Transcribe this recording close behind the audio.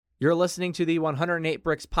You're listening to the 108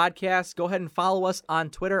 Bricks podcast. Go ahead and follow us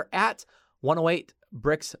on Twitter at 108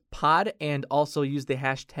 Bricks Pod, and also use the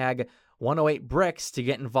hashtag 108 Bricks to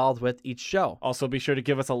get involved with each show. Also, be sure to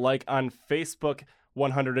give us a like on Facebook,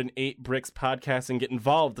 108 Bricks Podcast, and get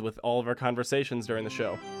involved with all of our conversations during the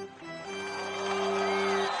show.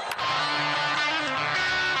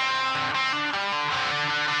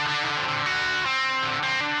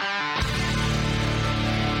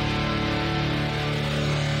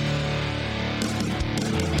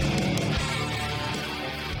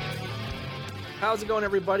 How's it going,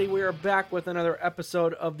 everybody? We are back with another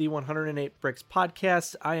episode of the 108 Bricks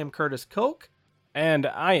podcast. I am Curtis Koch. And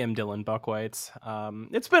I am Dylan Buckwites.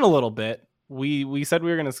 It's been a little bit. We said we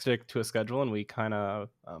were going to stick to a schedule, and we kind of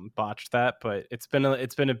botched that. But it's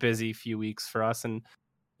been a busy few weeks for us, and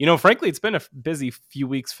frankly, it's been a busy few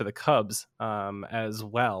weeks for the Cubs, as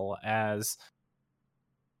well as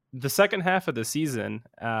the second half of the season,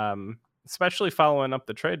 especially following up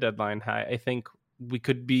the trade deadline. I think we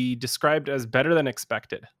could be described as better than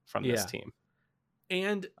expected from this team.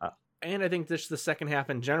 And I think this the second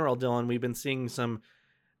half in general, Dylan, we've been seeing some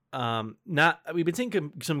good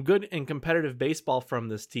and competitive baseball from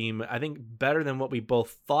this team. I think better than what we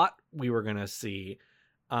both thought we were going to see.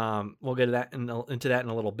 We'll get to that into that in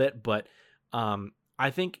a little bit, but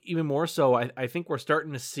I think even more so, I think we're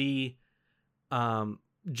starting to see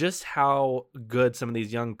just how good some of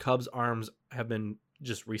these young Cubs arms have been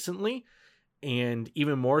just recently. And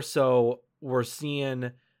even more so, we're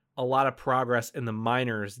seeing a lot of progress in the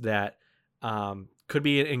minors that could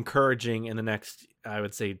be encouraging in the next, I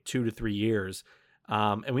would say, 2 to 3 years.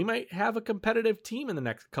 And we might have a competitive team in the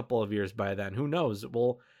next couple of years by then. Who knows?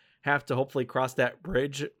 We'll have to hopefully cross that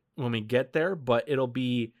bridge when we get there, but it'll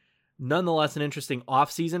be nonetheless an interesting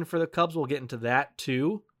offseason for the Cubs. We'll get into that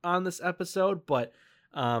too on this episode, but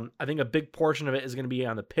I think a big portion of it is going to be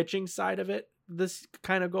on the pitching side of it this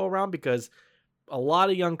kind of go around, because a lot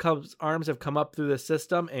of young Cubs arms have come up through the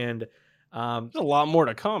system, and there's a lot more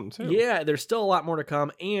to come too. Yeah, there's still a lot more to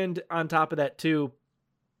come. And on top of that too,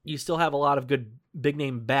 you still have a lot of good big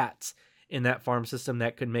name bats in that farm system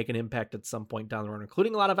that could make an impact at some point down the road,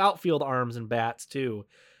 including a lot of outfield arms and bats too.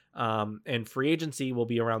 And free agency will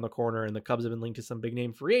be around the corner, and the Cubs have been linked to some big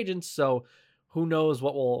name free agents. So who knows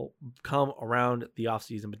what will come around the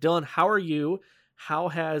offseason. But Dylan, how are you? How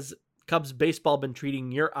has Cubs baseball been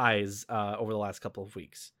treating your eyes over the last couple of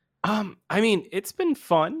weeks? I mean, it's been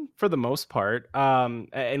fun for the most part.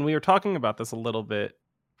 And we were talking about this a little bit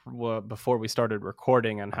before we started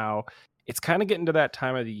recording, on how it's kind of getting to that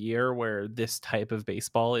time of the year where this type of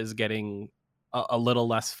baseball is getting a little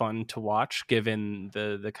less fun to watch, given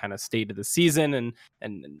the kind of state of the season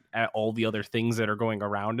and all the other things that are going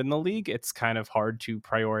around in the league. It's kind of hard to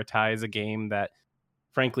prioritize a game that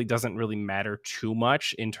frankly doesn't really matter too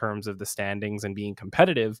much in terms of the standings and being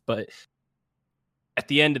competitive. But at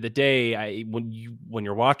the end of the day, when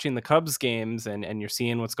you're watching the Cubs games and you're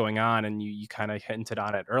seeing what's going on, and you kind of hinted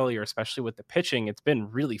on it earlier, especially with the pitching, it's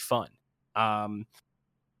been really fun.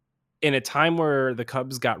 In a time where the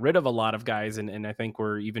Cubs got rid of a lot of guys, and I think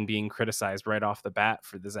we're even being criticized right off the bat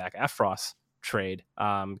for the Zach Efros trade,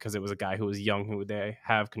 because it was a guy who was young, who they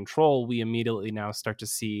have control, we immediately now start to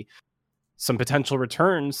see some potential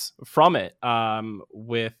returns from it,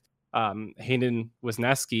 with Hayden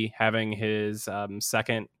Wesneski having his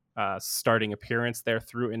second starting appearance there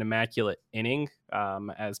through an immaculate inning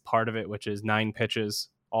as part of it, which is 9 pitches,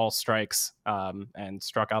 all strikes, and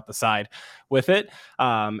struck out the side with it,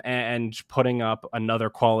 and putting up another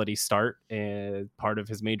quality start in part of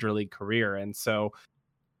his major league career. And so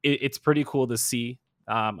it's pretty cool to see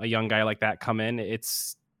a young guy like that come in.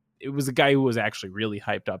 It was a guy who was actually really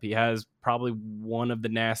hyped up. He has probably one of the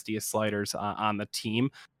nastiest sliders on the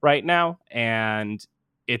team right now. And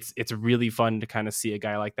it's really fun to kind of see a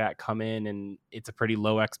guy like that come in, and it's a pretty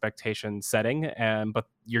low expectation setting, but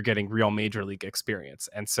you're getting real major league experience.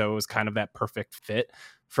 And so it was kind of that perfect fit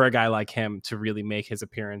for a guy like him to really make his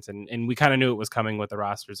appearance. And we kind of knew it was coming with the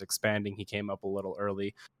rosters expanding. He came up a little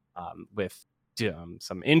early with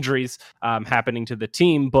some injuries happening to the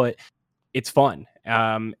team, but it's fun.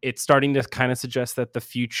 It's starting to kind of suggest that the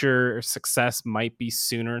future success might be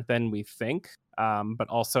sooner than we think, but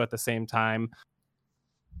also at the same time,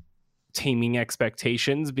 taming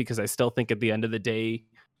expectations, because I still think at the end of the day,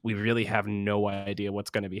 we really have no idea what's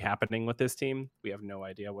going to be happening with this team. We have no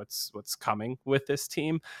idea what's coming with this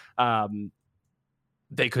team.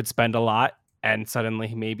 They could spend a lot and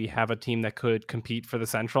suddenly maybe have a team that could compete for the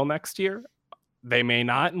Central next year. They may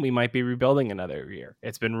not, and we might be rebuilding another year.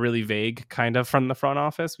 It's been really vague kind of from the front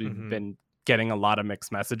office. We've been getting a lot of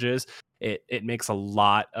mixed messages. It makes a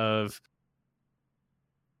lot of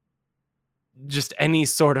just any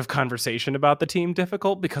sort of conversation about the team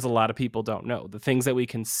difficult because a lot of people don't know. The things that we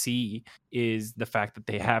can see is the fact that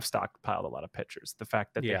they have stockpiled a lot of pitchers, the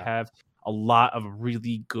fact that they have a lot of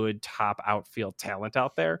really good top outfield talent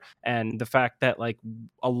out there, and the fact that like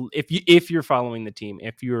if you're following the team,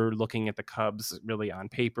 if you're looking at the Cubs really on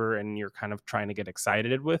paper and you're kind of trying to get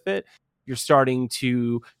excited with it, you're starting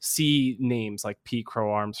to see names like Pete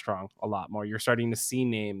Crow Armstrong a lot more. You're starting to see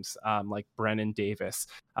names like Brennan Davis,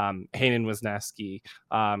 Hayden Wisniewski,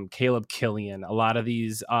 Caleb Killian, a lot of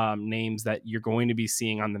these names that you're going to be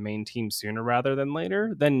seeing on the main team sooner rather than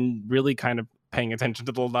later, then really kind of paying attention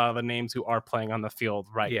to a lot of the names who are playing on the field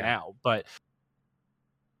right now. But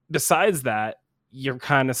besides that, you're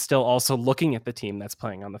kind of still also looking at the team that's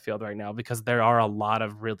playing on the field right now, because there are a lot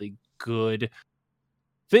of really good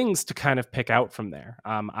things to kind of pick out from there.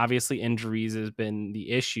 Obviously injuries has been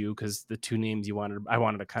the issue, because the two names I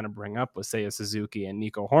wanted to kind of bring up was Seiya Suzuki and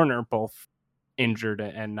Nico Horner, both injured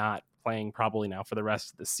and not playing probably now for the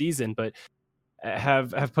rest of the season, but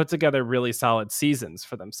have put together really solid seasons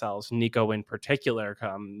for themselves. Nico in particular,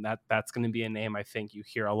 that's going to be a name I think you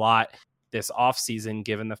hear a lot this offseason,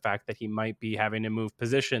 given the fact that he might be having to move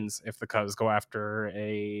positions if the Cubs go after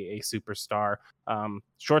a superstar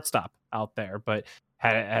shortstop out there, but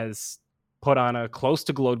has put on a close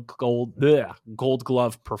to gold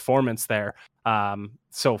glove performance there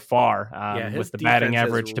so far, with the batting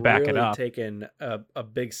average to back it up. Taken a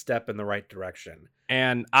big step in the right direction.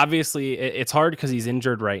 And obviously it's hard because he's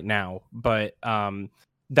injured right now, but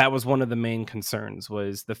that was one of the main concerns,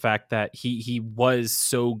 was the fact that he was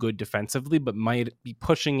so good defensively, but might be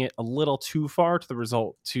pushing it a little too far to the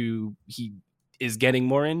result he is getting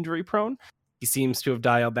more injury prone. He seems to have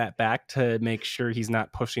dialed that back to make sure he's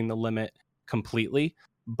not pushing the limit completely.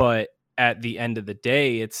 But at the end of the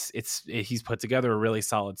day, he's put together a really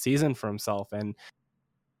solid season for himself. And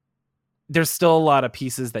there's still a lot of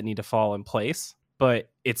pieces that need to fall in place,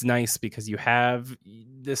 but it's nice because you have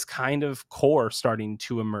this kind of core starting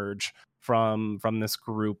to emerge from this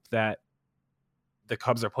group that the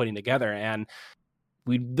Cubs are putting together. And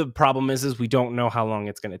the problem is we don't know how long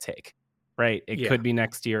it's going to take. Right. It could be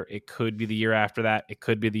next year. It could be the year after that. It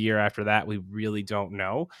could be the year after that. We really don't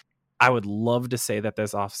know. I would love to say that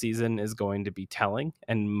this offseason is going to be telling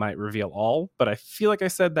and might reveal all, but I feel like I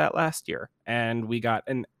said that last year and we got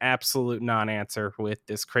an absolute non-answer with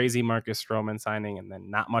this crazy Marcus Stroman signing and then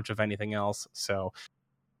not much of anything else. So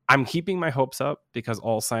I'm keeping my hopes up because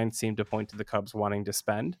all signs seem to point to the Cubs wanting to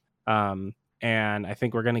spend. And I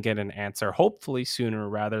think we're going to get an answer hopefully sooner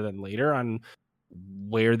rather than later on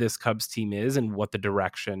where this Cubs team is and what the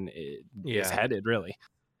direction is headed, really.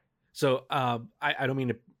 So I don't mean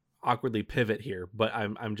to awkwardly pivot here, but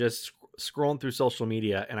I'm just scrolling through social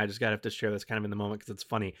media and I just gotta have to share this kind of in the moment because it's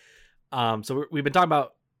funny. So we've been talking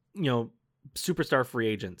about, superstar free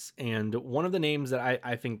agents, and one of the names that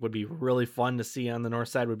I think would be really fun to see on the north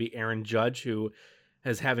side would be Aaron Judge, who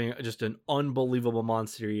is having just an unbelievable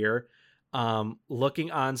monster year.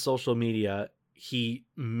 Looking on social media, he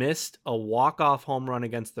missed a walk-off home run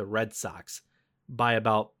against the Red Sox by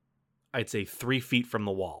about, I'd say, 3 feet from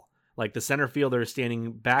the wall. Like the center fielder is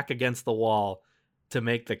standing back against the wall to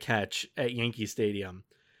make the catch at Yankee Stadium.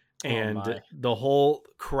 And the whole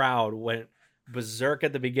crowd went berserk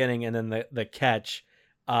at the beginning, and then the catch,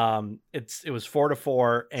 it was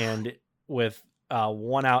 4-4 and with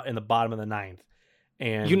 1 out in the bottom of the 9th.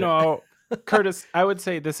 And Curtis, I would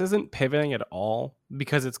say this isn't pivoting at all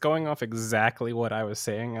because it's going off exactly what I was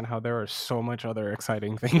saying and how there are so much other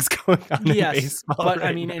exciting things going on in baseball. But right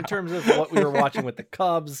I mean, now. in terms of what we were watching with the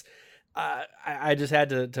Cubs, I just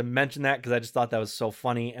had to mention that because I just thought that was so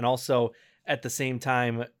funny. And also at the same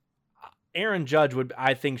time, Aaron Judge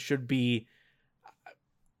should be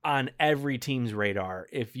on every team's radar.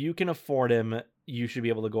 If you can afford him, you should be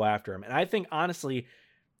able to go after him. And I think honestly,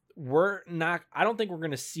 I don't think we're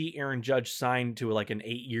going to see Aaron Judge sign to like an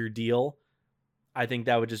 8-year deal. I think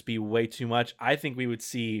that would just be way too much. I think we would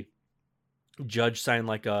see Judge sign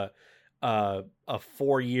like a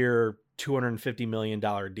 4-year, $250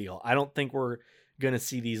 million deal. I don't think we're going to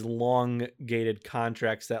see these long-gated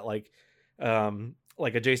contracts that like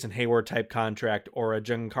a Jason Hayward type contract or a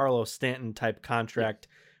Giancarlo Stanton type contract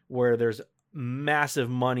where there's massive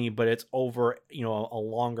money, but it's over, a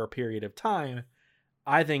longer period of time.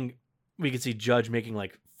 I think we could see Judge making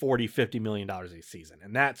like $40-50 million a season,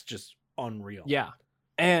 and that's just unreal. Yeah.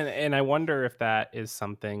 And I wonder if that is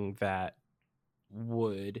something that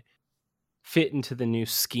would fit into the new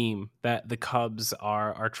scheme that the Cubs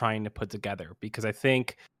are trying to put together, because I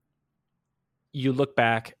think you look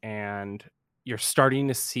back and you're starting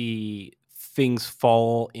to see things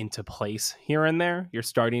fall into place here and there. You're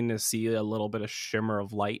starting to see a little bit of shimmer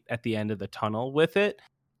of light at the end of the tunnel with it.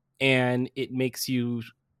 And it makes you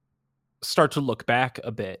start to look back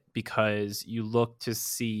a bit, because you look to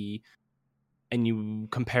see and you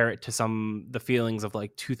compare it to the feelings of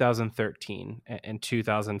like 2013 and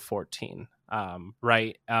 2014.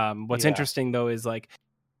 Right. What's interesting though is like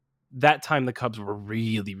that time the Cubs were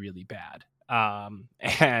really, really bad.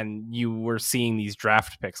 And you were seeing these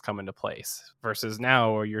draft picks come into place, versus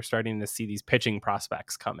now where you're starting to see these pitching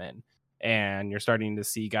prospects come in, and you're starting to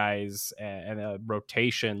see guys and a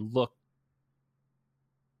rotation look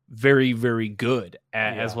very, very good,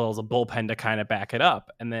 as well as a bullpen to kind of back it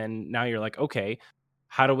up. And then now you're like, okay,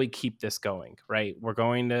 how do we keep this going? Right. We're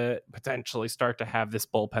going to potentially start to have this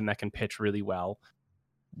bullpen that can pitch really well.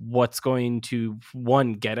 What's going to,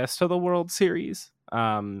 one, get us to the World Series,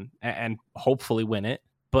 and hopefully win it.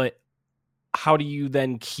 But how do you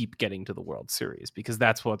then keep getting to the World Series? Because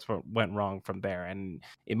that's what went wrong from there. And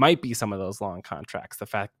it might be some of those long contracts, the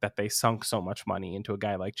fact that they sunk so much money into a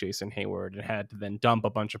guy like Jason Hayward and had to then dump a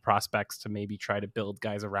bunch of prospects to maybe try to build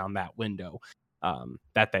guys around that window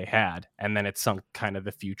that they had. And then it sunk kind of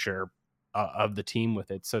the future of the team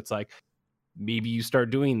with it. So it's like, maybe you start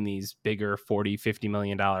doing these bigger $40-50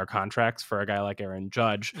 million contracts for a guy like Aaron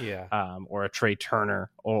Judge, or a Trey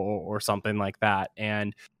Turner, or something like that.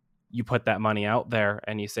 And you put that money out there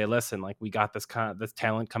and you say, listen, like, we got this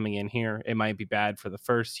talent coming in here. It might be bad for the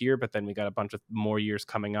first year, but then we got a bunch of more years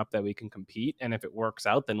coming up that we can compete. And if it works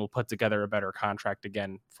out, then we'll put together a better contract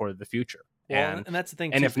again for the future. Well, and that's the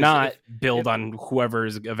thing. And if not, build on whoever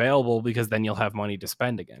is available, because then you'll have money to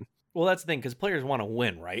spend again. Well, that's the thing, because players want to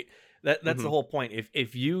win, right? That's the whole point.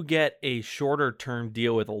 If you get a shorter term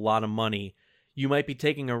deal with a lot of money, you might be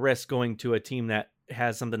taking a risk going to a team that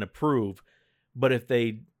has something to prove. But if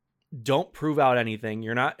they don't prove out anything,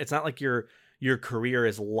 it's not like your career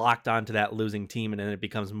is locked onto that losing team, and then it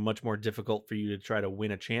becomes much more difficult for you to try to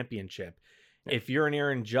win a championship. Yeah. If you're an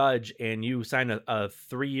Aaron Judge and you sign a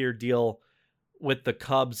 3-year deal with the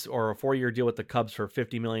Cubs, or a 4-year deal with the Cubs for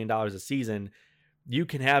 $50 million a season, you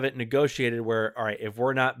can have it negotiated where, all right, if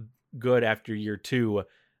we're not good after year 2,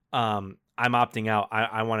 I'm opting out.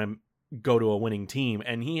 I want to go to a winning team,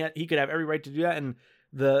 and he could have every right to do that. And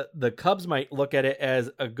the Cubs might look at it as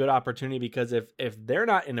a good opportunity, because if they're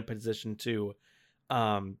not in a position to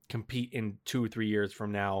compete in 2 or 3 years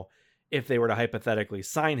from now, if they were to hypothetically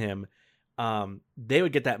sign him, they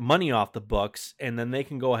would get that money off the books, and then they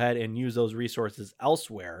can go ahead and use those resources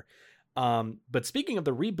elsewhere. But speaking of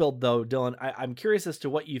the rebuild, though, Dylan, I'm curious as to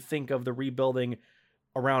what you think of the rebuilding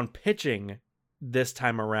around pitching this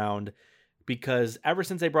time around, because ever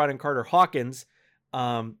since they brought in Carter Hawkins,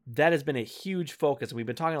 that has been a huge focus. We've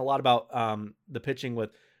been talking a lot about the pitching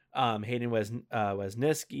with Hayden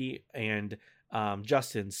Wesneski and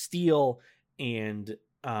Justin Steele and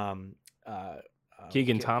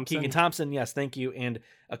Keegan Thompson. Keegan Thompson, yes, thank you, and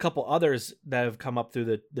a couple others that have come up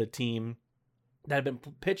through the team that have been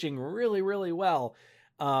pitching really, really well.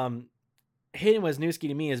 Hayden Wesneski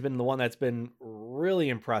to me has been the one that's been really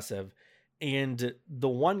impressive. And the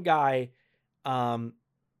one guy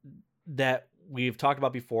that we've talked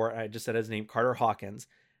about before, I just said his name, Carter Hawkins.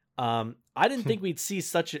 I didn't think we'd see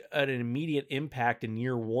such an immediate impact in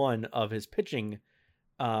year 1 of his pitching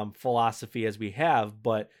philosophy as we have.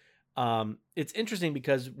 But it's interesting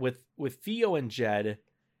because with Theo and Jed,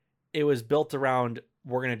 it was built around,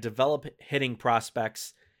 we're going to develop hitting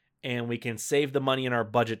prospects, and we can save the money in our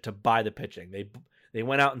budget to buy the pitching. They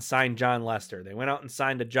went out and signed John Lester. They went out and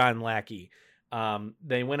signed a John Lackey.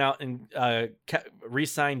 They went out and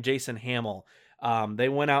re-signed Jason Hamill. They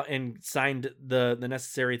went out and signed the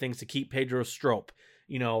necessary things to keep Pedro Strop,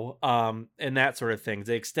 and that sort of things.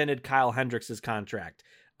 They extended Kyle Hendricks' contract.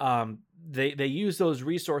 They used those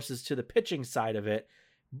resources to the pitching side of it,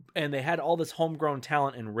 and they had all this homegrown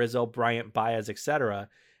talent in Rizzo, Bryant, Baez, etc.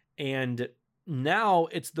 And now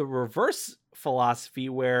it's the reverse philosophy,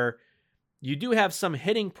 where you do have some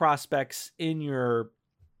hitting prospects in your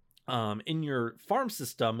farm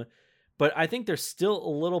system, but I think they're still a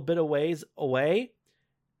little bit of ways away,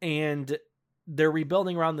 and they're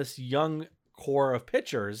rebuilding around this young core of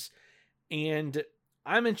pitchers, and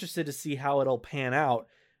I'm interested to see how it'll pan out,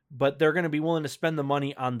 but they're going to be willing to spend the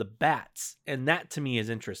money on the bats, and that to me is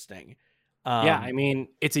interesting. Yeah, I mean,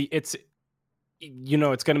 it's it's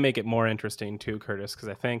going to make it more interesting too, Curtis, because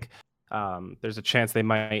I think there's a chance they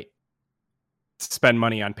might spend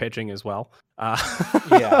money on pitching as well. But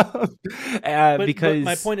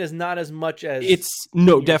my point is not as much as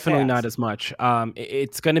definitely not as much.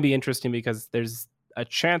 It's going to be interesting because there's a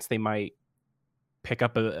chance they might pick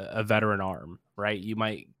up a veteran arm, right? You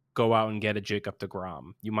might go out and get a Jacob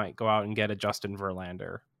deGrom. You might go out and get a Justin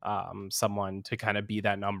Verlander, someone to kind of be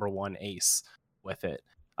that number one ace with it.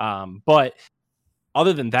 But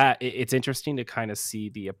other than that, it's interesting to kind of see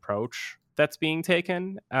the approach that's being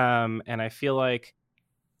taken. And I feel like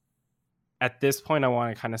at this point, I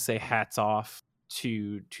want to kind of say hats off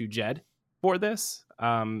to Jed for this.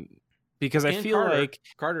 Because I feel like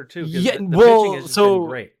Carter too. Yeah, the pitching has just been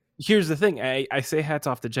great. Here's the thing. I say hats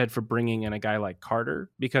off to Jed for bringing in a guy like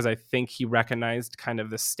Carter, because I think he recognized kind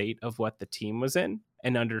of the state of what the team was in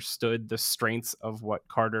and understood the strengths of what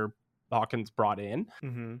Carter Hawkins brought in.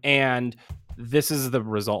 Mm-hmm. And this is the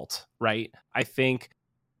result, right? I think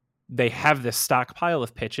they have this stockpile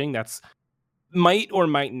of pitching that's might or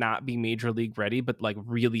might not be major league ready, but like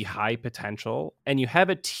really high potential. And you have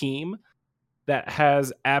a team that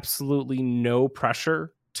has absolutely no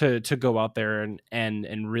pressure to go out there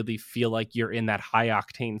and really feel like you're in that high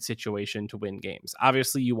octane situation to win games.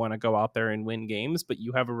 Obviously you want to go out there and win games, but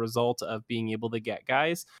you have a result of being able to get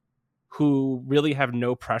guys who really have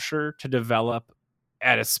no pressure to develop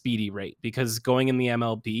at a speedy rate, because going in the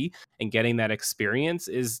MLB and getting that experience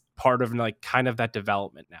is part of like kind of that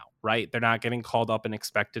development now, right? They're not getting called up and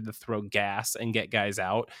expected to throw gas and get guys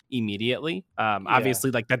out immediately. Obviously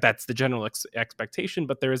like that's the general expectation,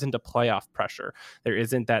 but there isn't a playoff pressure. There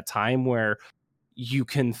isn't that time where you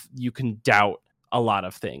can doubt a lot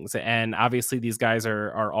of things. And obviously these guys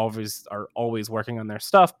are always working on their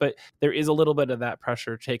stuff, but there is a little bit of that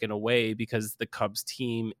pressure taken away because the Cubs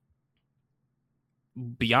team,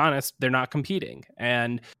 be honest, they're not competing.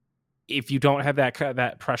 And if you don't have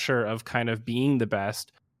that pressure of kind of being the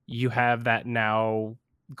best, you have that now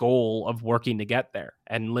goal of working to get there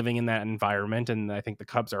and living in that environment. And I think the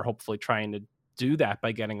Cubs are hopefully trying to do that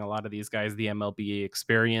by getting a lot of these guys the MLB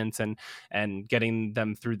experience and getting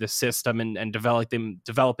them through the system and developing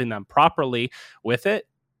them properly with it.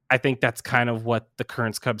 I think that's kind of what the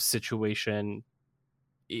current Cubs situation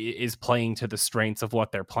is, playing to the strengths of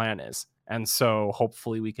what their plan is. And so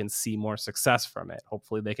hopefully we can see more success from it.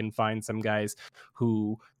 Hopefully they can find some guys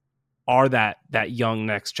who are that young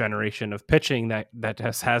next generation of pitching that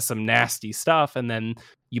has some nasty stuff. And then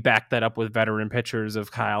you back that up with veteran pitchers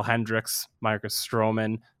of Kyle Hendricks, Marcus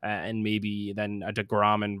Stroman, and maybe then a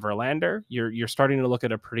deGrom and Verlander. You're starting to look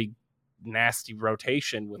at a pretty nasty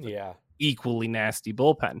rotation with an equally nasty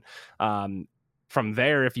bullpen. From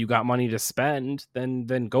there, if you got money to spend,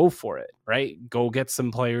 then go for it, right? Go get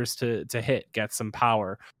some players to hit, get some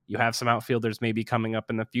power. You have some outfielders maybe coming up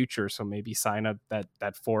in the future, so maybe sign up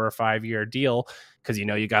that 4 or 5 year deal, because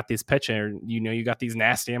you got these pitchers, you got these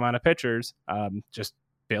nasty amount of pitchers. Just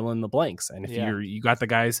fill in the blanks, and if you got the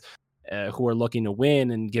guys who are looking to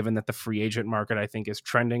win, and given that the free agent market I think is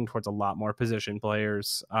trending towards a lot more position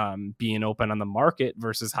players being open on the market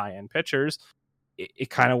versus high end pitchers,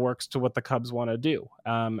 it kind of works to what the Cubs want to do.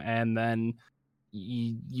 And then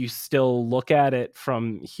you still look at it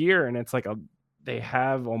from here, and it's like they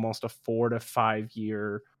have almost a 4 to 5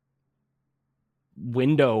 year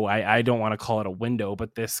window. I don't want to call it a window,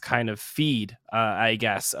 but this kind of feed, I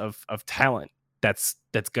guess, of talent that's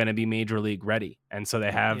going to be major league ready. And so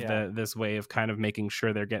they have this way of kind of making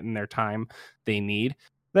sure they're getting their time they need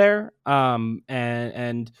there.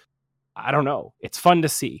 And I don't know. It's fun to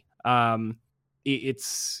see.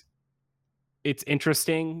 It's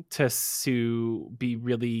interesting to be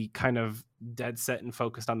really kind of dead set and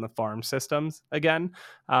focused on the farm systems again.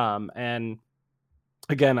 And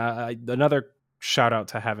again, another shout out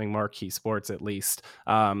to having Marquee Sports at least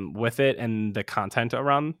with it and the content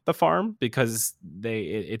around the farm, because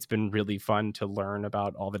it's been really fun to learn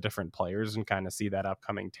about all the different players and kind of see that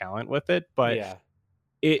upcoming talent with it. But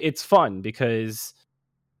it's fun because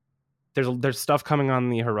there's stuff coming on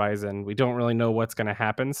the horizon. We don't really know what's going to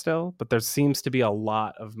happen still, but there seems to be a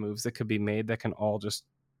lot of moves that could be made that can all just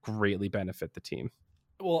greatly benefit the team.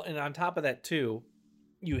 Well, and on top of that too,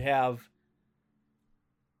 you have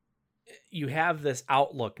this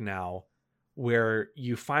outlook now where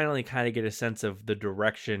you finally kind of get a sense of the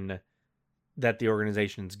direction that the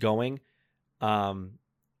organization's going.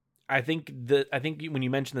 I think when you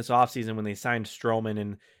mentioned this offseason, when they signed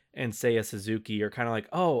Stroman and Seiya Suzuki, you're kind of like,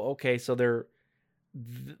 oh, okay, so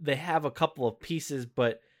they have a couple of pieces,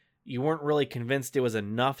 but you weren't really convinced it was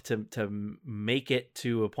enough to make it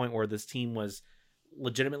to a point where this team was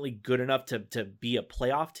legitimately good enough to be a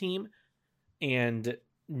playoff team. And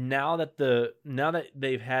now that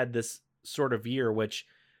they've had this sort of year, which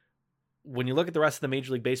when you look at the rest of the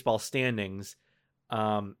Major League Baseball standings,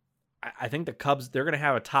 I think the Cubs, they're going to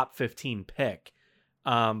have a top 15 pick.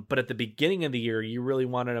 But at the beginning of the year, you really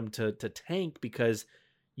wanted them to tank because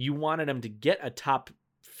you wanted them to get a top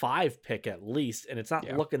 5 pick at least, and it's not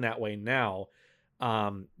Yeah. looking that way now,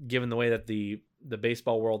 given the way that the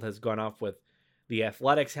baseball world has gone off with the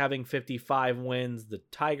Athletics having 55 wins, the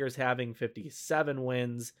Tigers having 57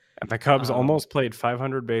 wins. And the Cubs almost played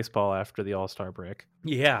 500 baseball after the All-Star break.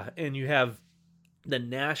 Yeah, and you have the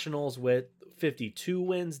Nationals with 52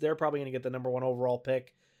 wins. They're probably going to get the number 1 overall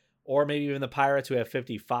pick. Or maybe even the Pirates, who have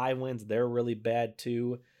 55 wins. They're really bad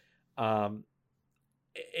too.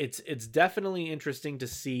 It's definitely interesting to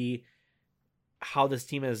see how this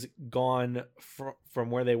team has gone from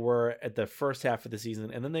where they were at the first half of the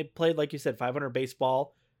season. And then they played, like you said, 500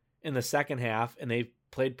 baseball in the second half, and they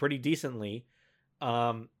played pretty decently.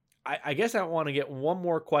 I guess I want to get one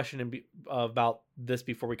more question about this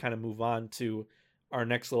before we kind of move on to our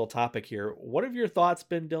next little topic here. What have your thoughts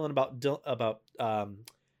been, Dylan, about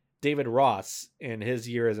David Ross and his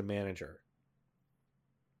year as a manager?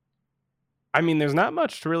 I mean, there's not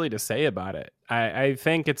much really to say about it. I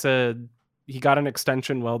think he got an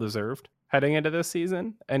extension well-deserved heading into this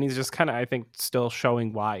season, and he's just kind of, I think, still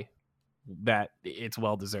showing why that it's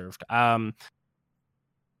well-deserved. Kind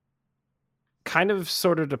of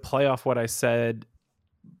sort of to play off what I said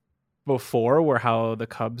before, where how the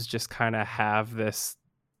Cubs just kind of have this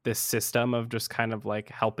system of just kind of like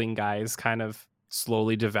helping guys kind of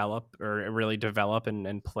slowly develop or really develop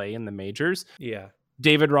and play in the majors. Yeah.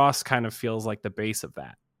 David Ross kind of feels like the base of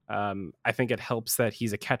that. I think it helps that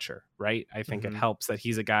he's a catcher, right? I think it helps that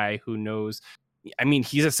he's a guy who knows, I mean,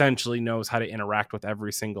 he's essentially knows how to interact with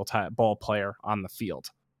every single ball player on the field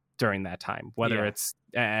during that time, whether it's,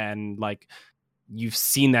 and like, you've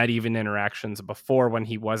seen that even interactions before when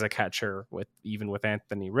he was a catcher even with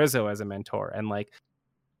Anthony Rizzo as a mentor. And like,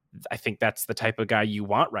 I think that's the type of guy you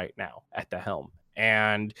want right now at the helm.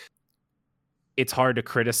 And it's hard to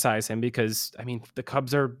criticize him because, I mean, the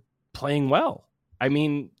Cubs are playing well. I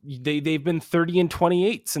mean, they've been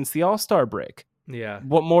 30-28 since the All-Star break. Yeah.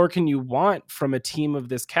 What more can you want from a team of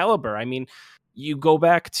this caliber? I mean, you go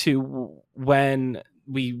back to when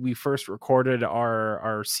we first recorded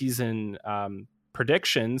our season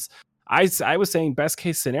predictions. I was saying best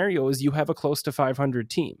case scenario is you have a close to 500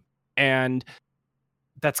 team. And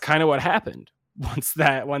that's kind of what happened once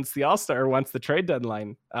the trade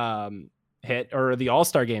deadline hit, or the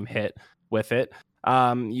All-Star game hit with it.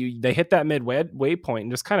 They hit that midway point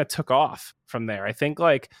and just kind of took off from there. I think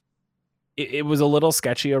like it was a little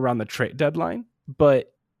sketchy around the trade deadline,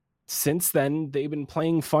 but since then they've been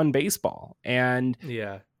playing fun baseball, and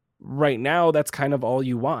right now that's kind of all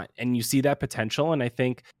you want, and you see that potential. And I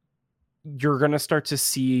think you're going to start to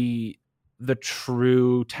see the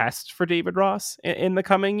true test for David Ross in the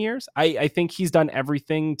coming years. I think he's done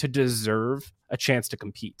everything to deserve a chance to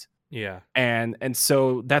compete. Yeah. And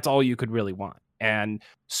so that's all you could really want. And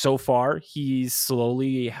so far, he's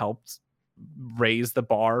slowly helped raise the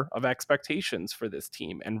bar of expectations for this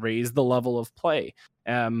team and raise the level of play.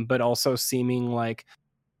 But also seeming like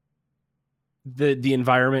the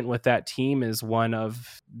environment with that team is one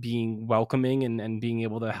of being welcoming and being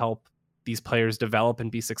able to help these players develop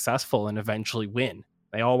and be successful and eventually win.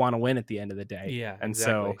 They all want to win at the end of the day. Yeah. And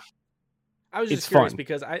exactly. so I was just curious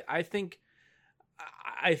because I think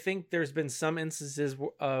there's been some instances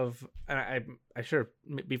of, I should have,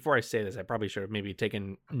 before I say this, I probably should have maybe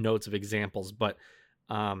taken notes of examples, but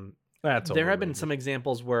there have been some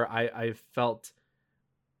examples where I felt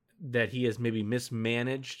that he has maybe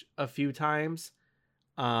mismanaged a few times.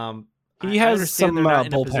 He has some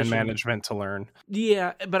bullpen management to learn.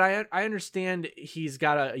 Yeah, but I understand he's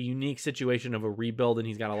got a unique situation of a rebuild and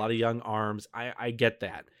he's got a lot of young arms. I get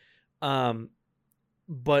that.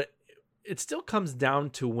 But it still comes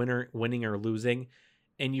down to winning or losing,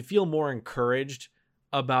 and you feel more encouraged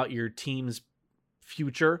about your team's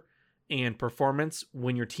future and performance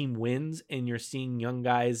when your team wins and you're seeing young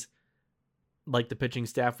guys like the pitching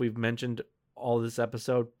staff we've mentioned all this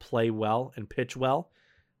episode play well and pitch well.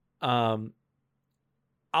 I'll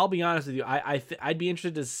be honest with you. I'd be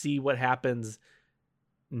interested to see what happens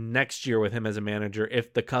next year with him as a manager.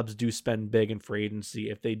 If the Cubs do spend big in free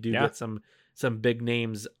agency, if they do get some big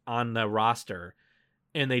names on the roster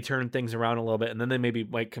and they turn things around a little bit, and then they maybe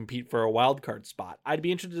might compete for a wild card spot. I'd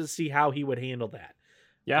be interested to see how he would handle that.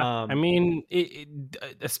 Yeah. I mean,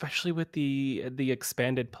 especially with the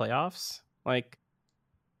expanded playoffs, like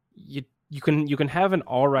you can have an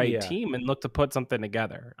all right team and look to put something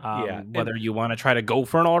together. Whether you want to try to go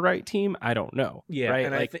for an all right team, I don't know. Yeah. Right?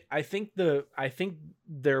 And I think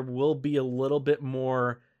there will be a little bit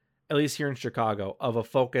more, at least here in Chicago, of a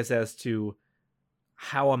focus as to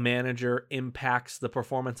how a manager impacts the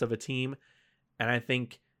performance of a team. And I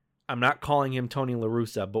think I'm not calling him Tony La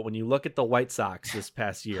Russa, but when you look at the White Sox this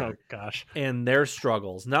past year Oh gosh. and their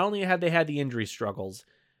struggles, not only had they had the injury struggles,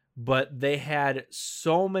 but they had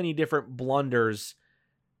so many different blunders.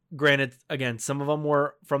 Granted, again, some of them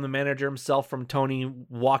were from the manager himself, from Tony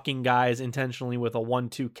walking guys intentionally with a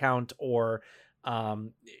 1-2 count, or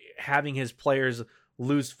having his players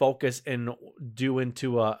lose focus and do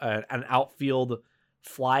into an outfield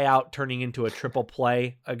fly out, turning into a triple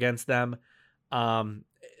play against them.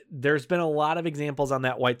 There's been a lot of examples on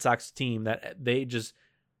that White Sox team that they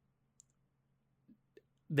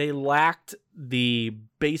lacked the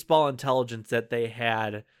baseball intelligence that they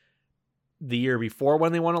had the year before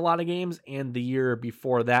when they won a lot of games, and the year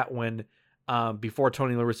before that when before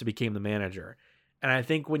Tony La Russa became the manager. And I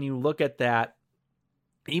think when you look at that,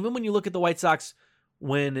 even when you look at the White Sox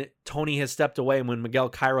when Tony has stepped away and when Miguel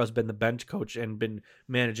Cairo has been the bench coach and been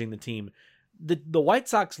managing the team, the White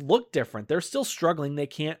Sox look different. They're still struggling.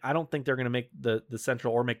 I don't think they're going to make the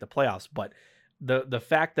Central or make the playoffs, but the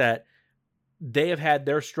fact that they have had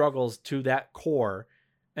their struggles to that core,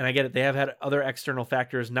 and I get it, they have had other external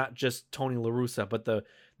factors, not just Tony La Russa, but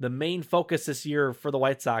the main focus this year for the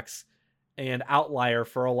White Sox and outlier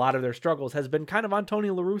for a lot of their struggles has been kind of on Tony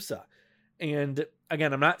La Russa. And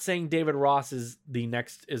again, I'm not saying David Ross is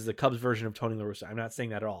the Cubs version of Tony La Russa. I'm not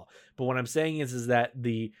saying that at all. But what I'm saying is that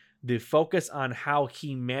the focus on how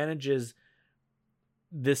he manages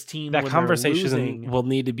this team, that when conversation will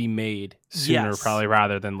need to be made sooner, yes, probably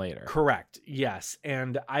rather than later. Correct. Yes.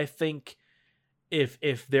 And I think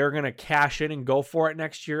if they're going to cash in and go for it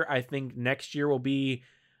next year, I think next year will be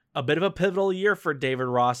a bit of a pivotal year for David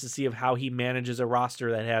Ross to see of how he manages a roster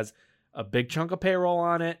that has a big chunk of payroll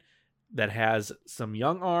on it, that has some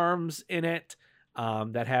young arms in it,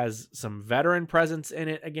 that has some veteran presence in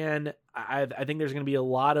it. Again, I think there's going to be a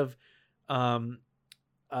lot of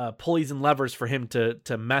pulleys and levers for him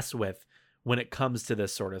to mess with when it comes to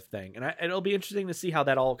this sort of thing. And it'll be interesting to see how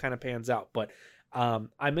that all kind of pans out. But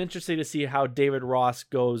I'm interested to see how David Ross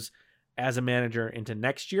goes as a manager into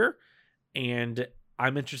next year. And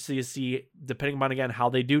I'm interested to see, depending upon, again, how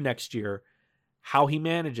they do next year, how he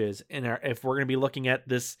manages. And if we're going to be looking at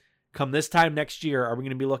this come this time next year, are we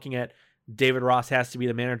going to be looking at David Ross has to be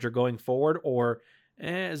the manager going forward, or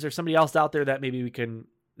is there somebody else out there that maybe we could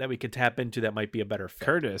tap into that might be a better fit?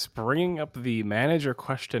 Curtis, bringing up the manager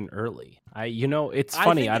question early. It's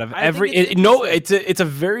funny. It's a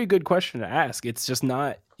very good question to ask. It's just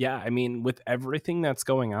not. Yeah, I mean, with everything that's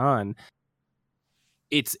going on,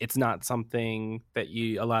 it's not something that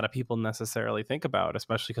a lot of people necessarily think about,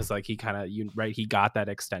 especially because like he got that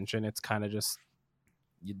extension. It's kind of just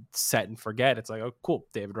you set and forget. It's like, oh, cool,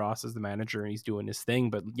 David Ross is the manager and he's doing his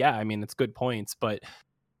thing. But yeah, I mean, it's good points, but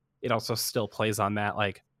it also still plays on that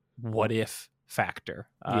like what if factor.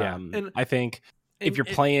 And I think if you're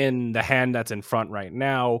playing the hand that's in front right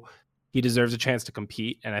now, he deserves a chance to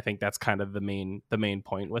compete, and I think that's kind of the main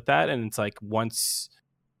point with that. And it's like once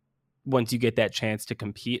you get that chance to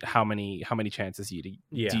compete, how many chances do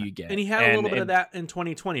you get? And he had a little bit of that in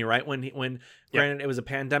 2020, right? When granted it was a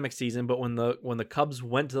pandemic season, but when the Cubs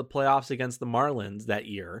went to the playoffs against the Marlins that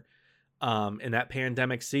year, in that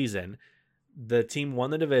pandemic season, the team won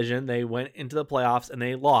the division. They went into the playoffs and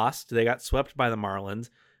they lost. They got swept by the Marlins,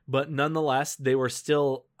 but nonetheless, they were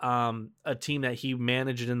still a team that he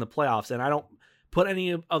managed in the playoffs. And I don't put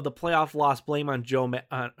any of the playoff loss blame on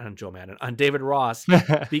on David Ross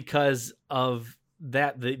because of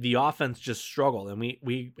that. The offense just struggled, and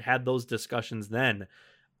we had those discussions then.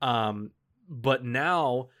 But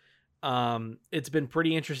now it's been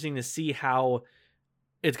pretty interesting to see how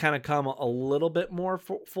it's kind of come a little bit more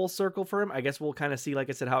full circle for him. I guess we'll kind of see, like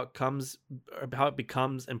I said, how it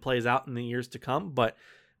becomes and plays out in the years to come. But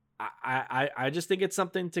I just think it's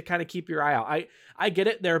something to kind of keep your eye out. I get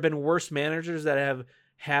it. There have been worse managers that have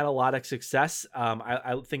had a lot of success.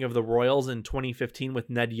 I think of the Royals in 2015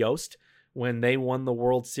 with Ned Yost when they won the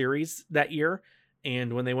World Series that year,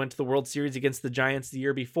 and when they went to the World Series against the Giants the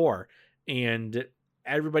year before. And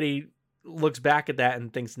everybody looks back at that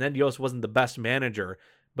and thinks Ned Yost wasn't the best manager,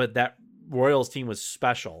 but that Royals team was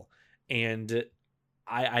special. And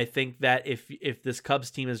I think that if this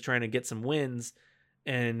Cubs team is trying to get some wins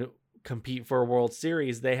and compete for a World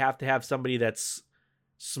Series, they have to have somebody that's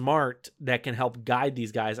smart that can help guide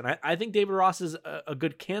these guys. And I think David Ross is a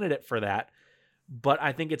good candidate for that, but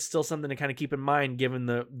I think it's still something to kind of keep in mind given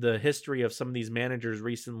the history of some of these managers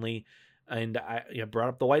recently. And I brought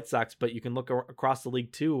up the White Sox, but you can look across the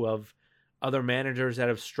league too of other managers that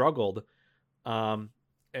have struggled. And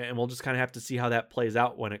we'll just kind of have to see how that plays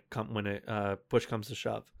out when push comes to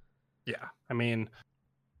shove. Yeah. I mean,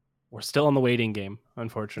 we're still in the waiting game,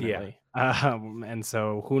 unfortunately. And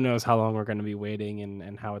so who knows how long we're going to be waiting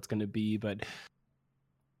and how it's going to be, but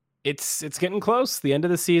it's getting close. The end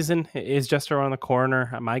of the season is just around the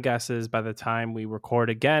corner. My guess is by the time we record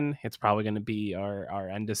again, it's probably going to be our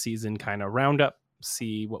end of season kind of roundup,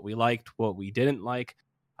 see what we liked, what we didn't like.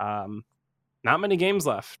 Not many games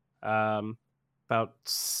left. About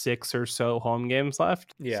 6 or so home games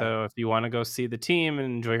left. Yeah. So if you want to go see the team and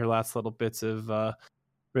enjoy your last little bits of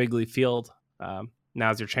Wrigley Field,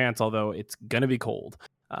 now's your chance, although it's going to be cold.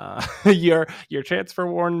 Your chance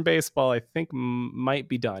for Warren baseball, I think, might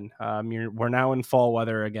be done. We're now in fall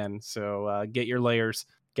weather again, so get your layers,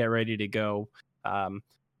 get ready to go.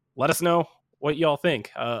 Let us know what y'all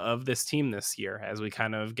think of this team this year as we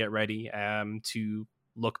kind of get ready to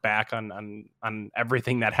look back on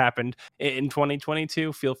everything that happened in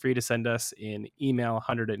 2022. Feel free to send us an email,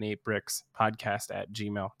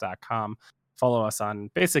 108brickspodcast@gmail.com. Follow us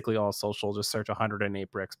on basically all social. Just search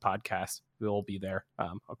 108 Bricks Podcast. We'll be there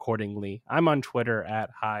accordingly. I'm on Twitter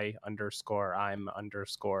at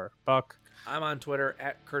 @hi_I'm_Buck. I'm on Twitter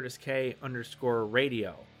at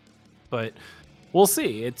CurtisK_radio. But we'll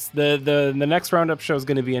see. It's the next roundup show is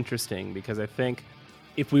going to be interesting because I think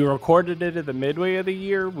if we recorded it at the midway of the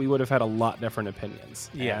year, we would have had a lot different opinions.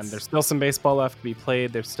 Yes. And there's still some baseball left to be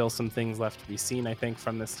played. There's still some things left to be seen, I think,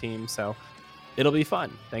 from this team. So it'll be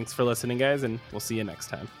fun. Thanks for listening, guys, and we'll see you next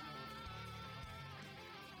time.